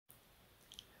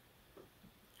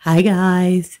Hi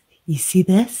guys, you see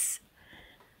this?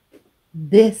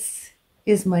 This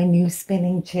is my new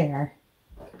spinning chair.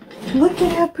 Look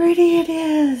at how pretty it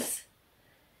is.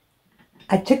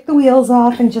 I took the wheels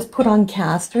off and just put on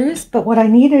casters, but what I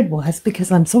needed was,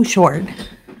 because I'm so short,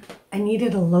 I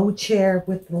needed a low chair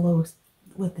with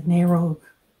the narrow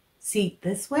seat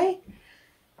this way.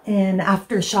 And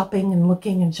after shopping and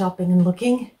looking and shopping and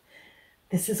looking,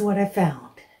 this is what I found.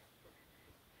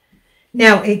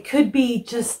 Now, it could be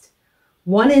just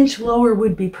 1 inch lower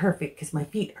would be perfect because my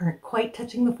feet aren't quite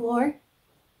touching the floor.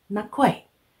 Not quite,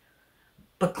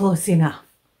 but close enough.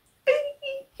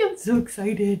 I'm so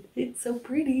excited. It's so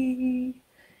pretty.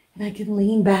 And I can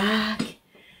lean back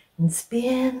and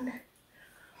spin.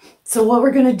 So what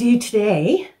we're going to do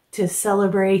today to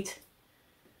celebrate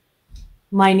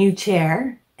my new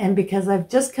chair, and because I've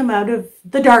just come out of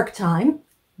the dark time,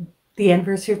 the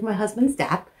anniversary of my husband's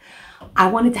death, I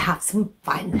wanted to have some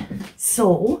fun.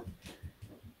 So,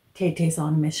 Tay-Tay's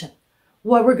on a mission.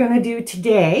 What we're going to do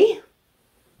today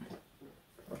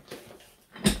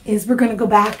is we're going to go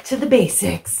back to the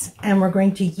basics and we're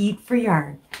going to yeet for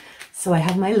yarn. So I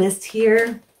have my list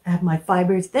here. I have my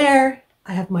fibers there.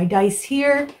 I have my dice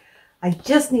here. I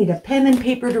just need a pen and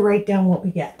paper to write down what we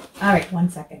get. All right, 1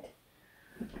 second.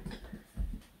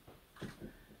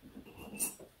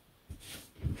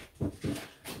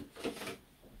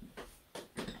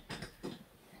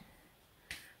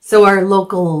 So our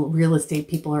local real estate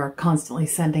people are constantly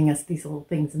sending us these little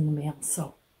things in the mail.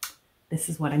 So this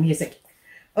is what I'm using.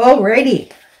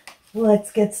 Alrighty,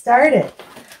 let's get started.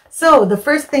 So the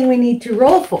first thing we need to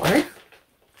roll for, in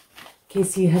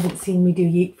case you haven't seen me do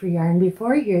yeet for yarn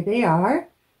before, here they are.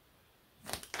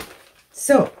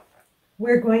 So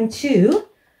we're going to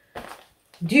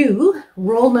do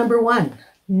roll number 1,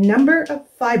 number of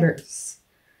fibers.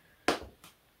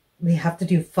 We have to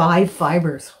do 5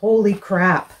 fibers. Holy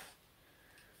crap.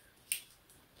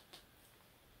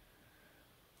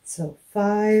 So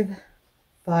 5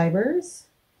 fibers.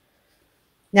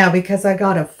 Now, because I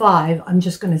got a 5, I'm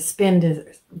just going to spin to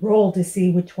roll to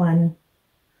see which one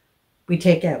we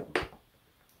take out.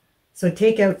 So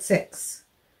take out 6.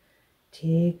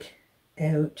 Take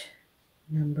out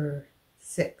number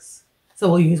 6. So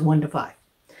we'll use 1 to 5.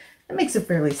 That makes it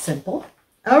fairly simple.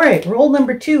 All right, roll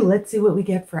number 2. Let's see what we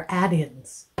get for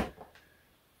add-ins.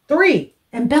 3,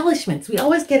 embellishments. We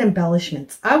always get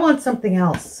embellishments. I want something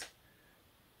else.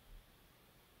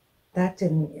 That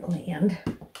didn't land.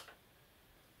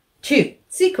 2,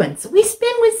 sequins. We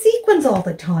spin with sequins all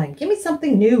the time. Give me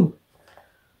something new.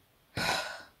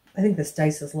 I think this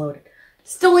dice is loaded.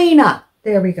 Stellina.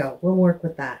 There we go. We'll work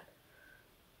with that.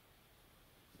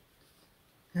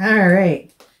 All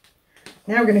right.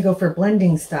 Now we're going to go for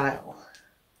blending style.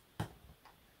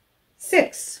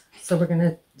 6. So we're going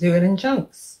to do it in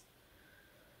chunks.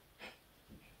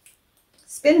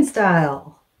 Spin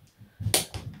style.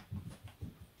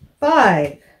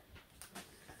 5.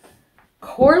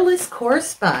 Coreless core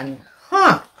spun.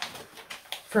 Huh.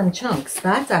 From chunks.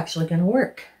 That's actually going to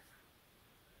work.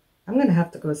 I'm going to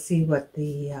have to go see what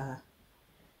the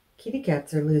kitty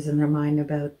cats are losing their mind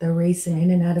about. They're racing in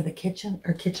and out of the kitchen,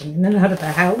 in and out of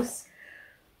the house.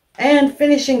 And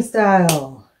finishing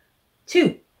style.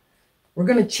 2. We're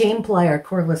going to chain ply our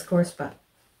coreless core spun.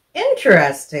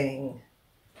 Interesting.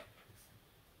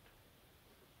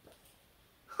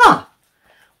 Huh.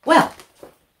 Well,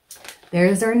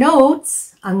 there's our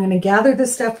notes. I'm going to gather the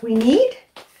stuff we need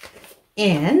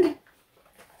and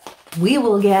we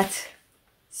will get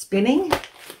spinning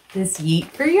this yeet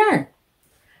for yarn.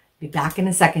 Be back in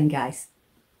a second, guys.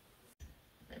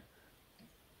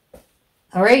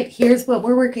 All right, here's what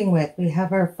we're working with. We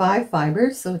have our 5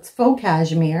 fibers, so it's faux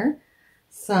cashmere,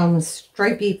 some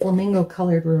stripy flamingo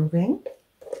colored roving,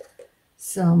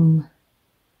 some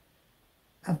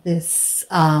of this,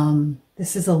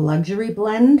 this is a luxury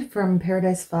blend from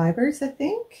Paradise Fibers, I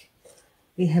think.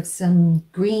 We have some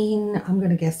green, I'm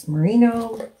going to guess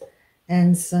merino,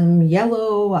 and some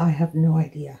yellow, I have no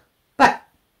idea. But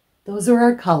those are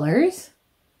our colors.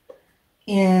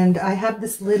 And I have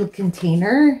this little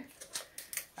container,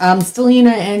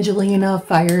 Stellina, Angelina,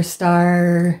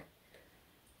 Firestar,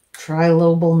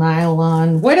 trilobal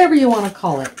nylon, whatever you want to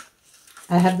call it.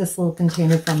 I have this little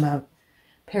container from a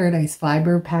Paradise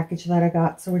Fiber package that I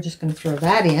got, so we're just going to throw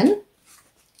that in.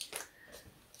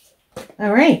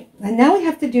 All right, and now we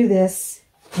have to do this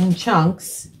in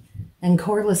chunks and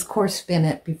coreless core spin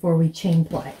it before we chain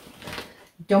ply.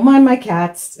 Don't mind my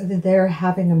cats, they're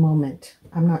having a moment.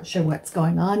 I'm not sure what's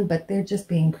going on, but they're just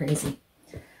being crazy.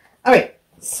 All right,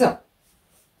 so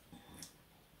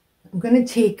I'm going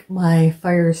to take my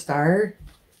Firestar,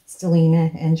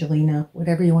 Stellina, Angelina,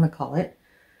 whatever you want to call it,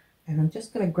 And I'm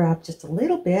just going to grab just a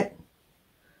little bit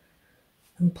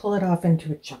and pull it off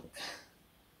into a chunk.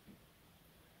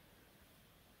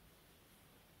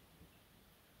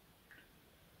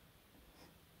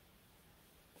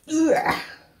 Ugh.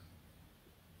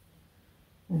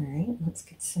 All right, let's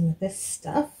get some of this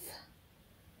stuff.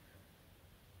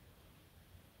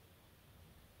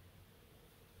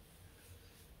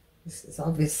 This has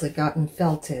obviously gotten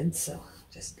felted, so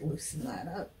just loosen that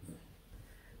up.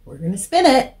 We're going to spin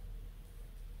it.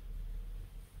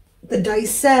 The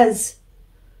dice says.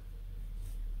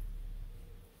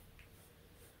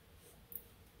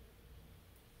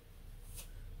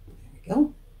 There we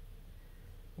go.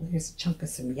 Well, here's a chunk of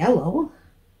some yellow.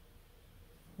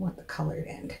 I want the colored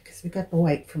end because we got the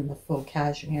white from the faux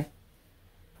cashmere.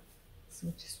 So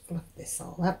we'll just fluff this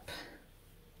all up.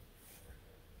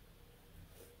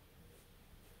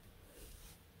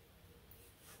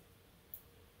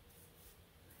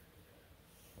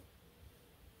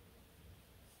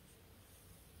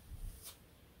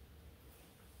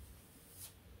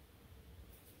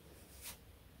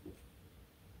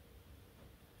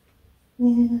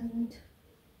 And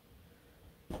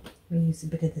we use a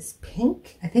bit of this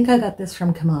pink. I think I got this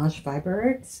from Camage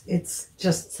Fiber. It's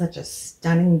just such a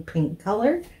stunning pink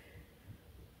color.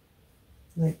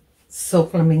 Like so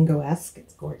flamingo-esque.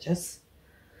 It's gorgeous.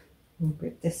 We'll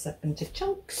break this up into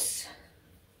chunks.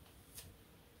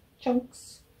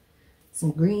 Chunks.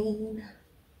 Some green.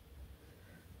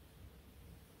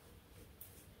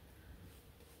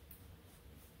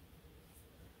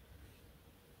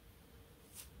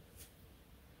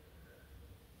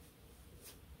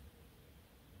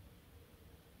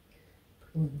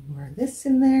 A little more of this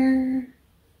in there,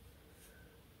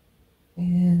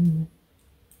 and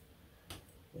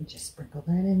we just sprinkle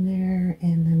that in there,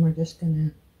 and then we're just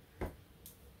gonna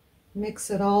mix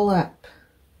it all up.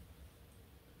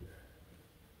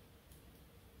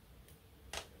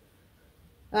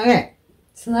 Okay,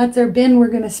 so that's our bin we're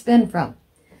gonna spin from.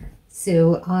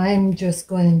 So I'm just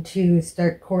going to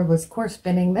start cordless core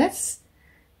spinning this,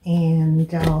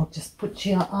 and I'll just put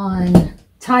you on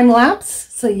time lapse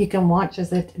so you can watch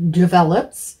as it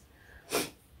develops,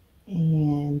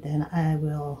 and then I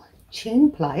will chain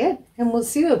ply it and we'll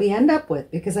see what we end up with,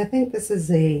 because I think this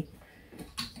is a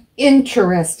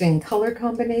interesting color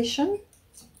combination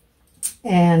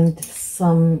and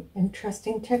some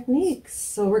interesting techniques.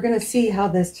 So we're going to see how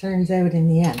this turns out in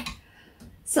the end.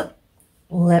 So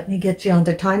let me get you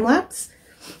onto time lapse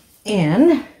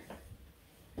and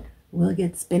we'll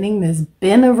get spinning this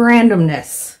bin of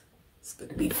randomness. It's going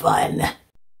to be fun.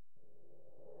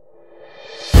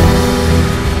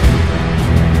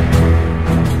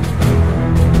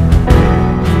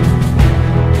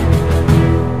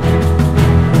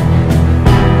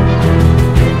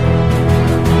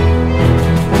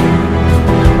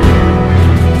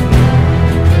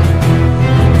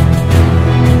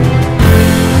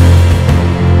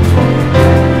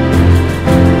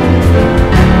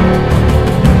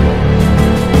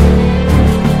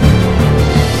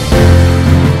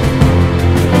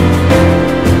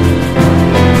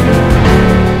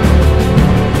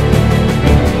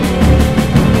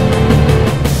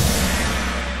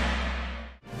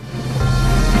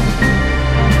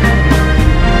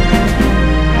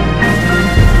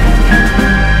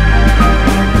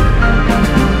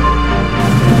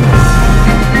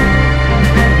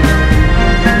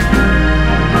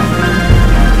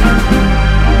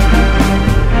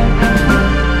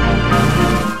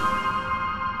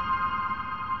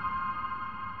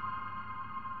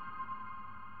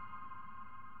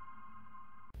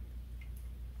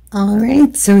 All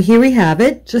right, so here we have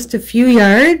it, just a few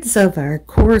yards of our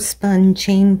core spun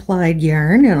chain plied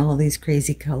yarn in all these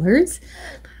crazy colors.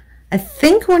 I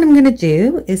think what I'm going to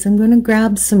do is I'm going to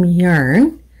grab some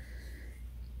yarn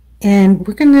and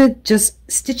we're going to just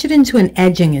stitch it into an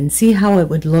edging and see how it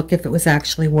would look if it was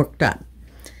actually worked up.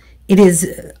 It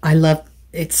is, I love,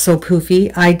 it's so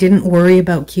poofy. I didn't worry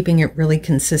about keeping it really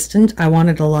consistent. I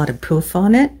wanted a lot of poof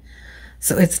on it.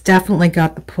 So it's definitely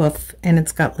got the poof, and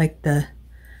it's got like the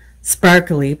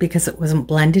sparkly, because it wasn't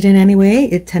blended in any way.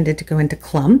 It tended to go into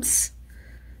clumps,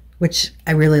 which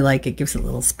I really like. It gives it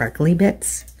little sparkly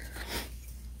bits.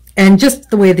 And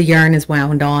just the way the yarn is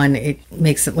wound on, it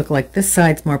makes it look like this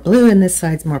side's more blue and this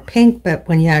side's more pink, but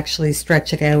when you actually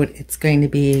stretch it out, it's going to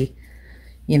be,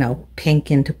 you know, pink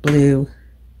into blue.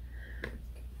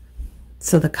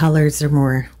 So the colors are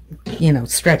more, you know,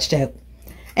 stretched out.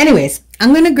 Anyways,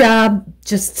 I'm going to grab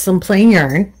just some plain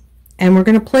yarn and we're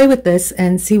going to play with this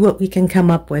and see what we can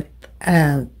come up with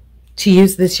to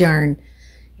use this yarn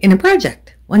in a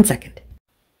project. 1 second.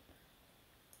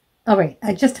 All right,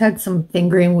 I just had some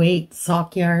fingering weight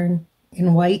sock yarn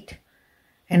in white,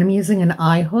 and I'm using an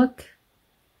eye hook,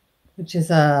 which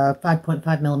is a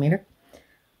 5.5 millimeter.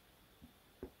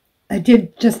 I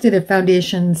just did a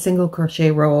foundation single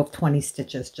crochet row of 20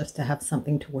 stitches just to have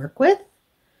something to work with.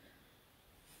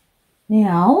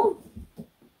 Now,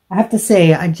 I have to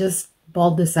say, I just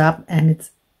balled this up and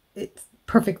it's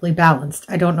perfectly balanced.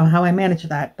 I don't know how I managed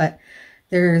that, but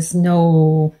there's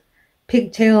no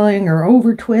pigtailing or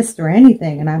over twist or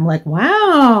anything. And I'm like,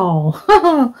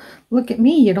 wow, look at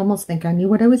me. You'd almost think I knew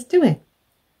what I was doing.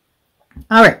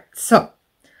 All right, so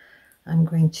I'm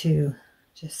going to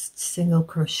just single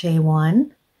crochet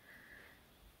one,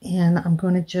 and I'm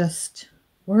going to just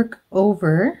work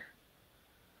over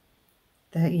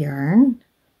that yarn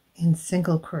and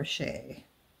single crochet.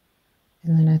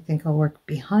 And then I think I'll work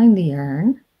behind the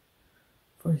yarn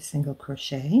for a single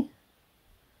crochet,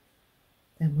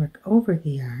 then work over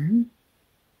the yarn,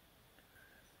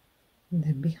 and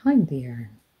then behind the yarn.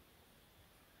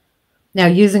 Now,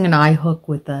 using an eye hook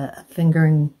with a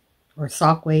fingering or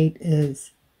sock weight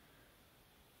is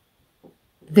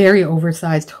very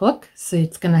oversized hook, so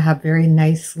it's going to have very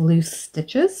nice loose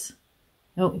stitches.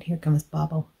 Oh, and here comes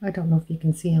Bobbo. I don't know if you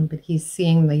can see him, but he's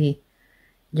seeing the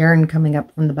yarn coming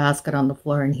up from the basket on the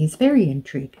floor, and he's very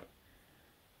intrigued.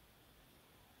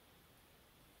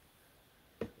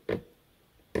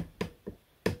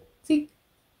 See?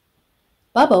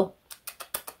 Bubbo.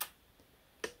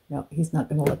 No, he's not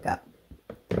going to look up.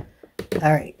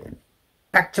 All right,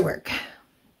 back to work.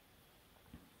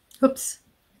 Oops,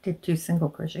 I did 2 single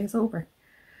crochets over.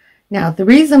 Now, the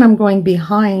reason I'm going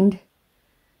behind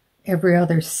every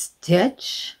other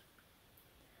stitch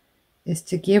is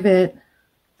to give it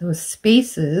those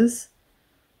spaces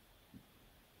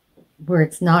where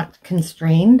it's not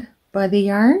constrained by the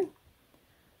yarn.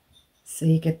 So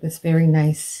you get this very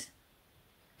nice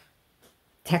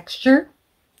texture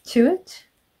to it.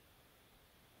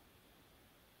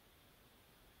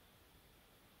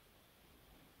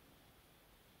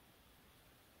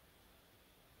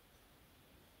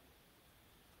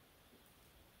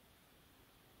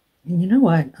 And you know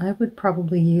what? I would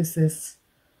probably use this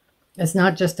as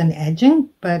not just an edging,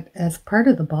 but as part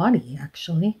of the body,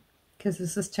 actually, because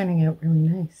this is turning out really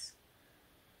nice.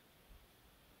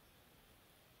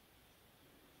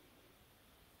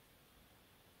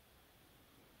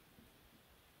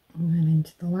 And then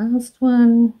into the last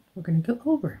one, we're going to go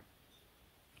over.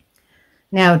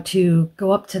 Now, to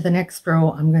go up to the next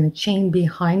row, I'm going to chain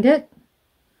behind it,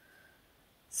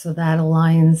 so that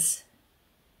aligns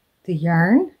the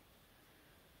yarn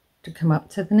to come up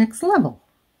to the next level.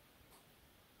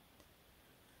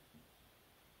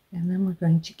 And then we're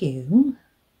going to go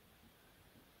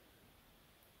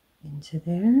into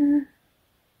there.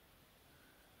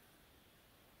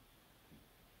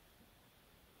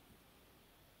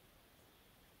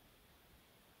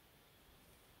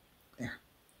 There.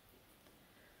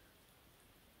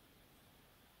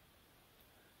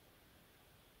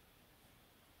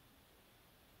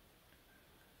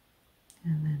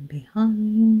 And then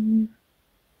behind,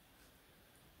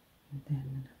 and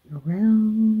then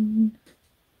around.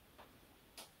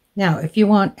 Now, if you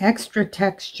want extra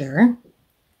texture,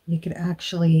 you could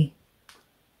actually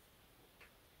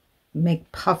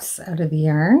make puffs out of the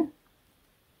yarn.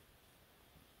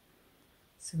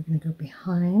 So we're going to go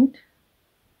behind,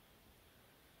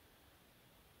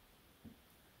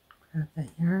 grab that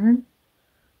yarn.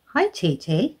 Hi,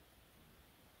 Tay-Tay.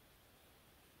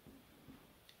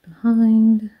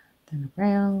 Behind, then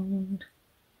around,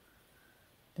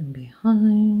 then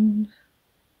behind.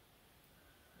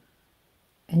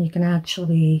 And you can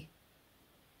actually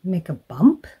make a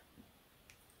bump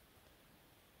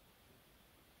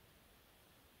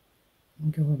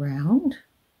and go around.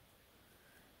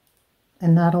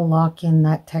 And that'll lock in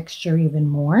that texture even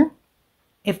more,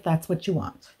 if that's what you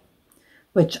want.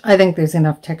 Which I think there's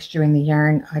enough texture in the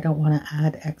yarn. I don't want to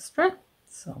add extra.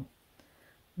 So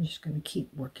I'm just going to keep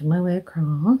working my way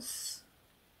across.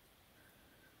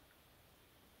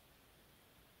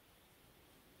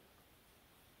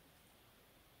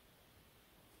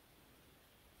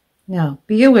 Now,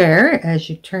 be aware as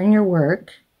you turn your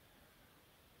work,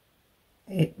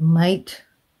 it might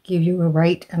give you a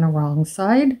right and a wrong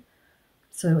side.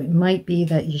 So it might be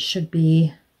that you should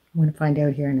be, I'm going to find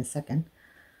out here in a second,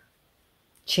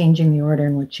 changing the order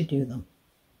in which you do them.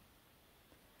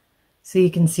 So you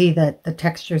can see that the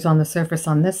texture's on the surface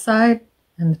on this side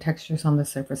and the texture's on the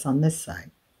surface on this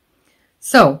side.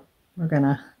 So we're going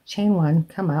to chain one,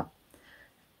 come up,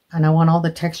 and I want all the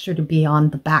texture to be on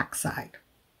the back side.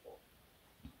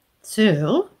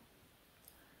 So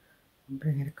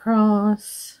bring it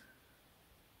across,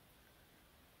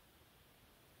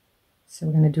 So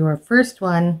we're going to do our first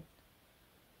one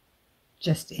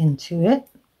just into it.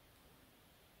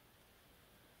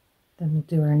 Then we'll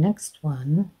do our next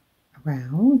one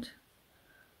around.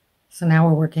 So now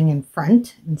we're working in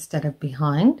front instead of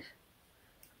behind.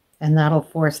 And that'll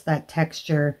force that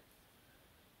texture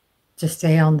to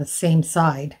stay on the same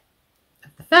side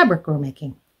of the fabric we're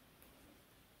making.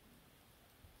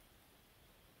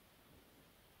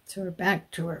 So we're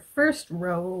back to our first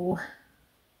row.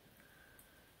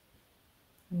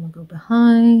 And we'll go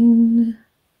behind.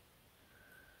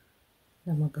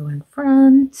 Then we'll go in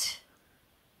front.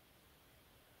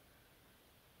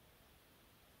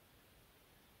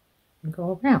 And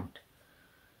go around.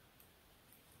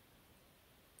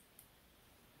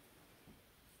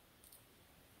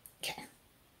 Okay.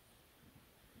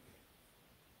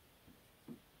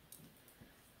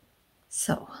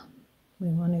 So we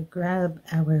want to grab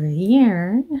our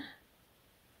yarn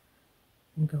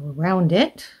and go around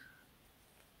it.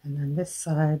 And then this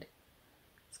side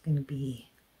is going to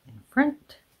be in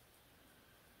front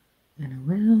and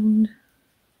around,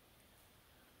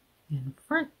 in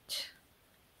front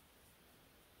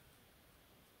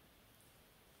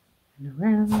and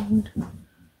around,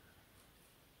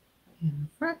 in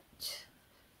front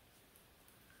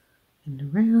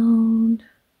and around.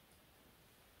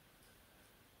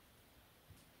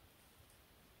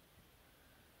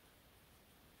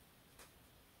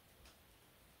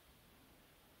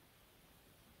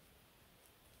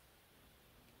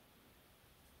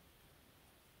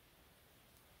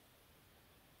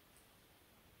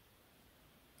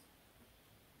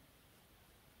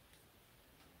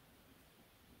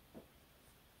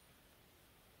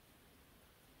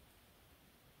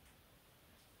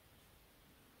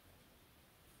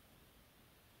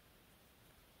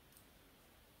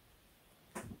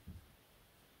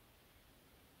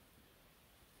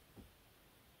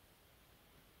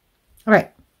 All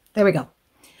right, there we go.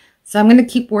 So I'm going to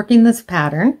keep working this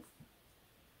pattern,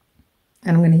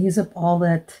 and I'm going to use up all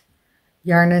that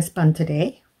yarn I spun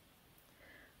today.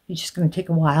 It's just going to take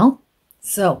a while.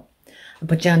 So I'll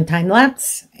put you on time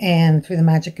lapse, and through the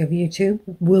magic of YouTube,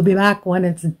 we'll be back when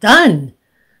it's done,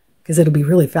 because it'll be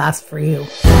really fast for you.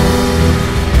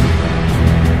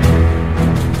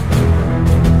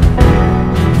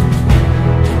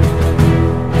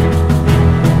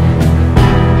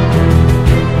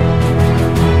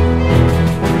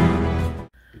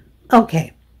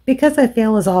 Okay, because I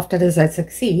fail as often as I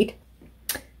succeed,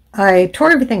 I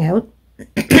tore everything out.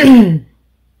 I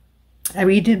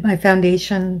redid my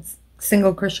foundation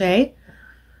single crochet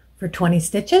for 20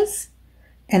 stitches,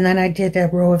 and then I did a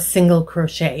row of single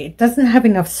crochet. It doesn't have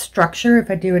enough structure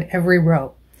if I do it every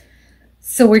row.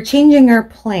 So we're changing our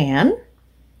plan,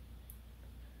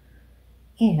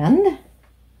 and I'm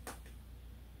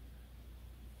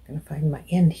going to find my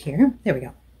end here. There we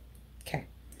go. Okay.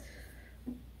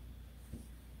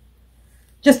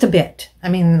 Just a bit. I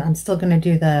mean, I'm still going to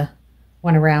do the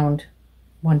one around,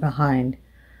 one behind,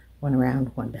 one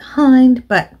around, one behind,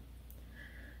 but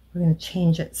we're going to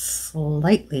change it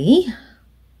slightly.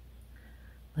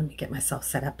 Let me get myself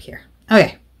set up here.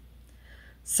 Okay.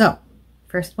 So,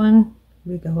 first one,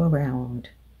 we go around.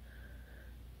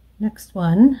 Next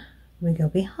one, we go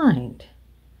behind.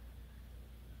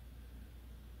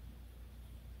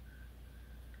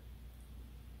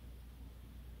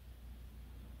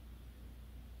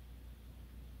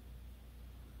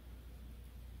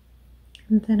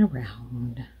 And then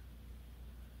around.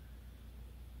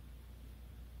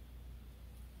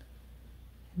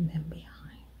 And then behind.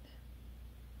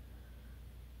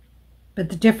 But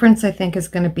the difference I think is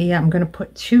going to be, I'm going to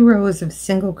put 2 rows of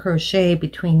single crochet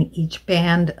between each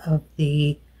band of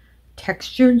the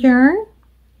textured yarn,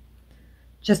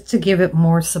 just to give it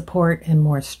more support and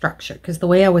more structure, because the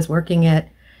way I was working it,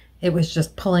 it was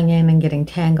just pulling in and getting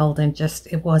tangled, and just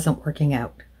it wasn't working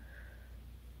out.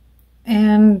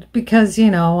 And because, you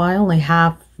know, I only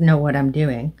half know what I'm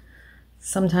doing,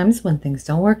 sometimes when things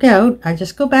don't work out, I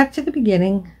just go back to the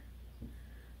beginning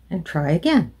and try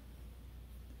again.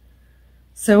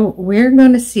 So we're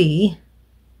going to see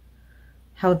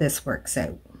how this works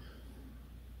out.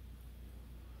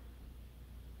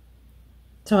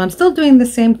 So I'm still doing the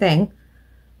same thing,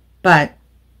 but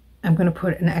I'm going to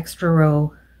put an extra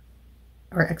row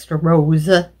or extra rows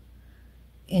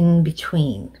in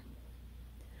between.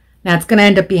 Now it's going to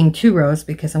end up being 2 rows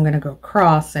because I'm going to go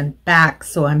across and back,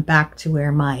 so I'm back to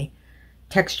where my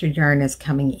textured yarn is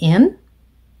coming in.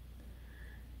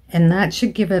 And that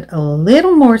should give it a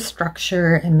little more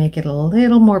structure and make it a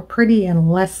little more pretty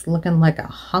and less looking like a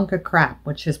hunk of crap,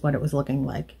 which is what it was looking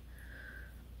like.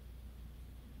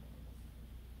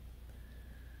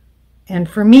 And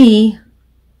for me,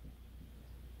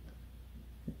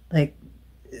 like,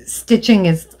 stitching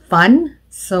is fun,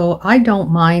 so I don't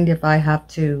mind if I have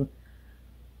to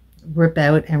rip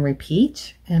out and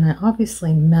repeat. And I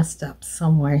obviously messed up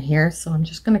somewhere here, so I'm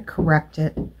just going to correct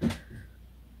it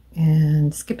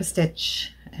and skip a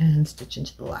stitch and stitch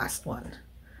into the last one.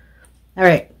 All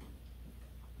right,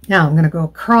 now I'm going to go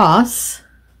across,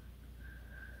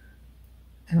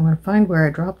 and I'm going to find where I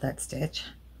dropped that stitch.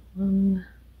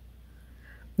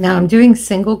 Now I'm doing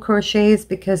single crochets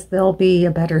because they'll be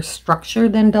a better structure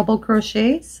than double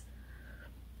crochets.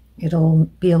 It'll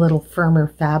be a little firmer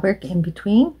fabric in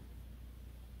between.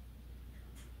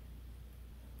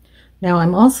 Now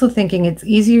I'm also thinking it's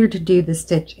easier to do the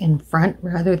stitch in front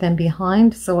rather than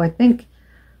behind, so I think,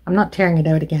 I'm not tearing it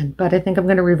out again, but I think I'm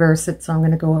going to reverse it, so I'm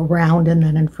going to go around and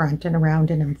then in front and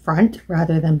around and in front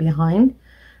rather than behind.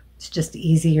 It's just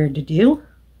easier to do.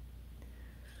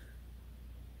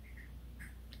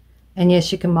 And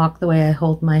yes, you can mock the way I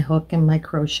hold my hook and my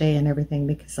crochet and everything,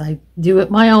 because I do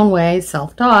it my own way,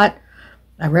 self-taught.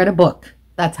 I read a book.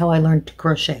 That's how I learned to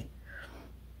crochet.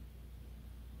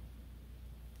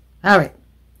 All right,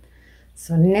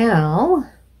 so now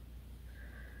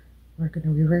we're going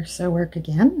to reverse our work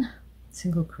again,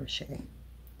 single crochet,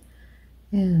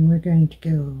 and we're going to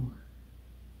go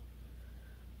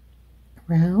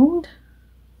around,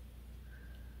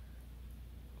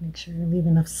 make sure you leave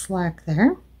enough slack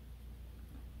there,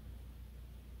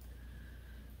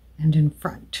 and in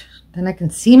front. Then I can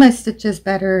see my stitches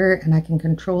better and I can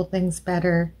control things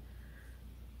better.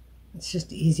 It's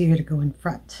just easier to go in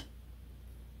front.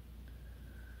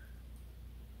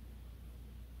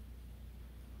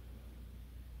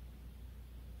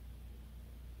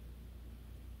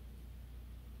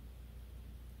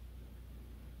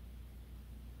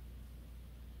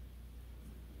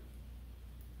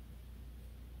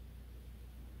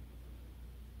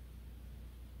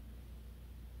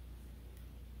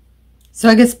 So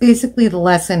I guess basically the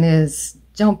lesson is,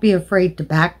 don't be afraid to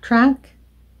backtrack,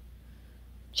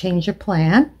 change your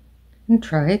plan, and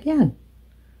try again.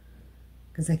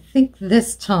 Because I think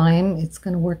this time it's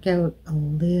going to work out a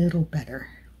little better.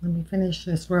 Let me finish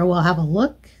this row. We'll have a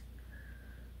look.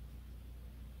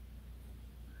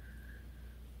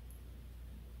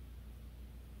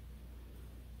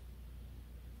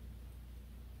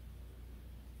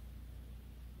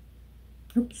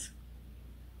 Oops.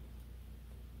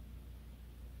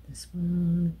 This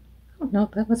one, oh no,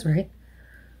 that was right.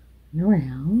 And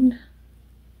around,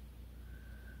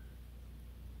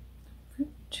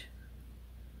 front,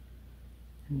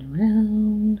 and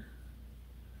around,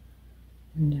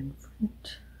 and in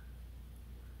front,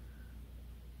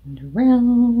 and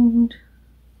around,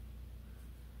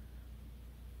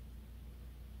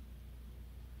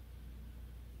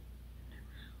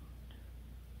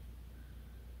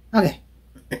 and around.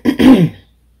 Okay.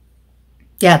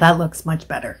 Yeah, that looks much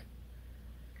better.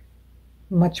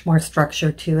 Much more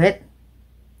structure to it.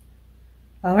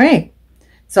 All right,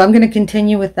 so I'm going to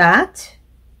continue with that.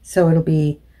 So it'll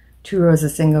be 2 rows of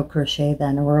single crochet,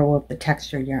 then a row of the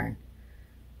textured yarn.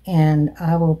 And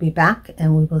I will be back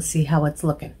and we will see how it's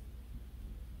looking.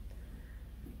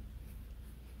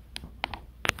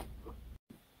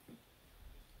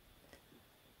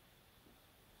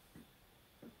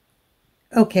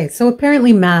 Okay, so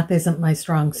apparently math isn't my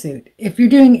strong suit. If you're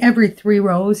doing every 3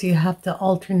 rows, you have to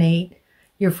alternate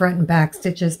your front and back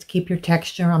stitches to keep your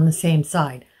texture on the same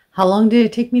side. How long did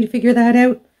it take me to figure that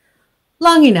out?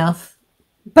 Long enough,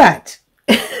 but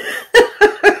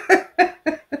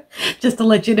just to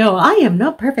let you know, I am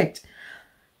not perfect.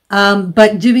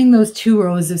 But doing those 2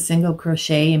 rows of single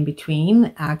crochet in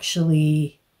between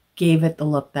actually gave it the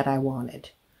look that I wanted.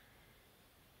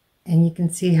 And you can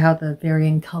see how the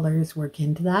varying colors work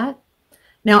into that.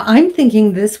 Now I'm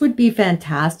thinking this would be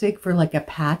fantastic for like a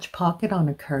patch pocket on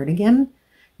a cardigan.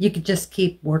 You could just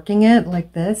keep working it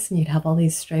like this and you'd have all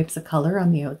these stripes of color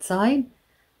on the outside.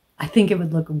 I think it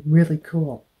would look really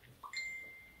cool.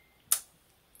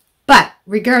 But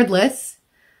regardless,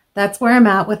 that's where I'm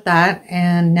at with that.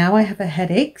 And now I have a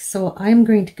headache, so I'm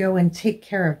going to go and take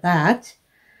care of that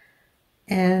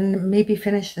and maybe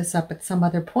finish this up at some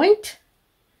other point.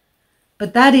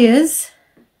 But that is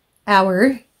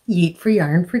our Yeet for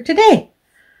Yarn for today.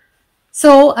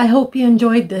 So I hope you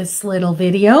enjoyed this little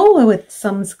video with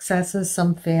some successes,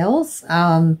 some fails.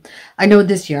 I know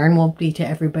this yarn won't be to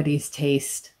everybody's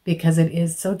taste because it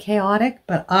is so chaotic,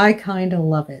 but I kind of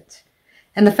love it.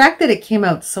 And the fact that it came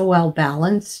out so well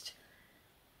balanced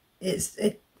is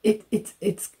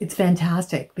it's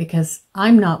fantastic, because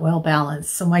I'm not well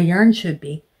balanced, so my yarn should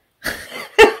be.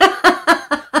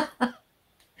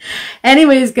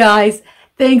 Anyways, guys,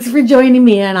 thanks for joining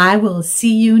me, and I will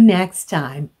see you next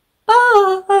time.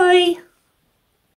 Bye!